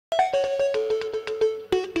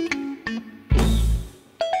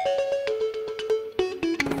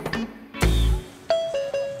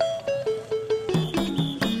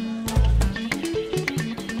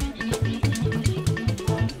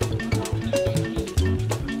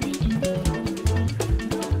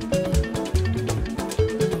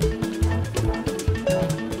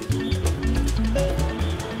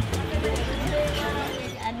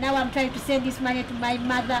send this money to my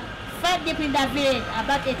mother far deep in the village,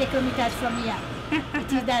 about 80 kilometers from here.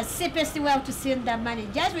 It is the simplest way to send the money.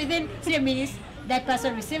 Just within 3 minutes, that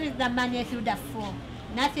person receives the money through the phone.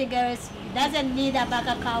 Nothing else. It doesn't need a bank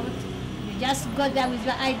account. You just go there with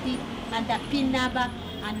your ID and the PIN number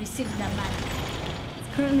and receive the money.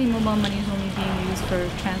 Currently, mobile money is only being used for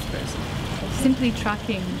transfers. Simply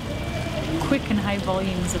tracking quick and high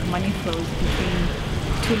volumes of money flows between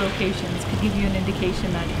two locations could give you an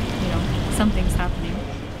indication that, something's happening.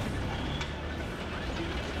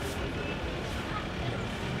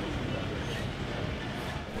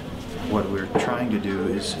 What we're trying to do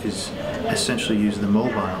is essentially use the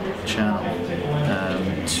mobile channel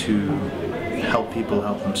to help people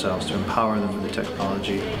help themselves, to empower them with the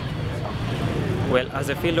technology. Well, as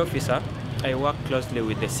a field officer, I work closely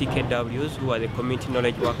with the CKWs, who are the community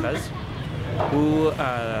knowledge workers, who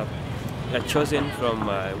are chosen from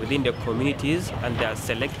within the communities, and they are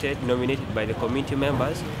selected, nominated by the community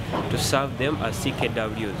members to serve them as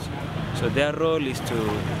CKWs. So their role is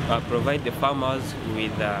to provide the farmers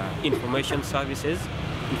with information services,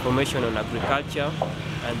 information on agriculture,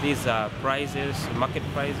 and these are prices, market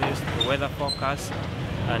prices, the weather forecast,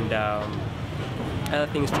 and other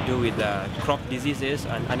things to do with crop diseases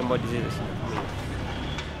and animal diseases.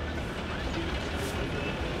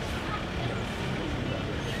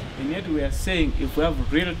 And yet we are saying, if we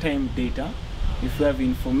have real-time data, if we have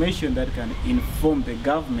information that can inform the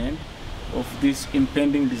government of these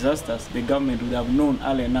impending disasters, the government would have known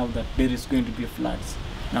early enough that there is going to be floods.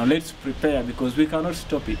 Now let's prepare, because we cannot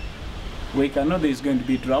stop it. We cannot, there is going to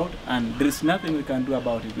be drought, and there is nothing we can do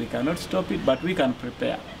about it. We cannot stop it, but we can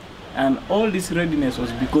prepare. And all this readiness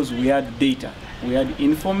was because we had data. We had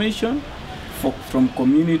information from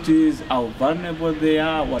communities, how vulnerable they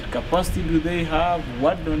are, what capacity do they have,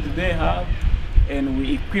 what don't they have, and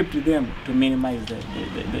we equipped them to minimize the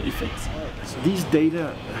effects. These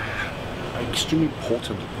data are extremely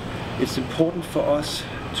important. It's important for us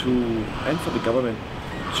and for the government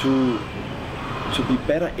to be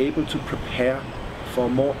better able to prepare for a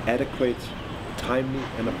more adequate, timely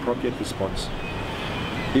and appropriate response.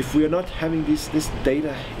 If we are not having this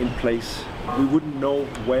data in place, we wouldn't know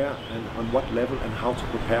where and on what level and how to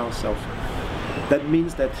prepare ourselves. That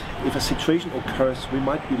means that if a situation occurs, we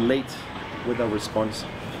might be late with our response,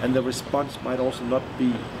 and the response might also not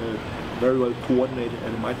be very well coordinated,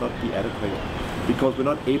 and it might not be adequate, because we're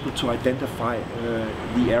not able to identify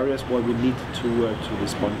the areas where we need to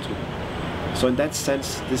respond to. So in that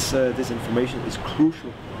sense, this information is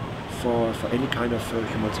crucial for any kind of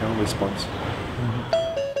humanitarian response.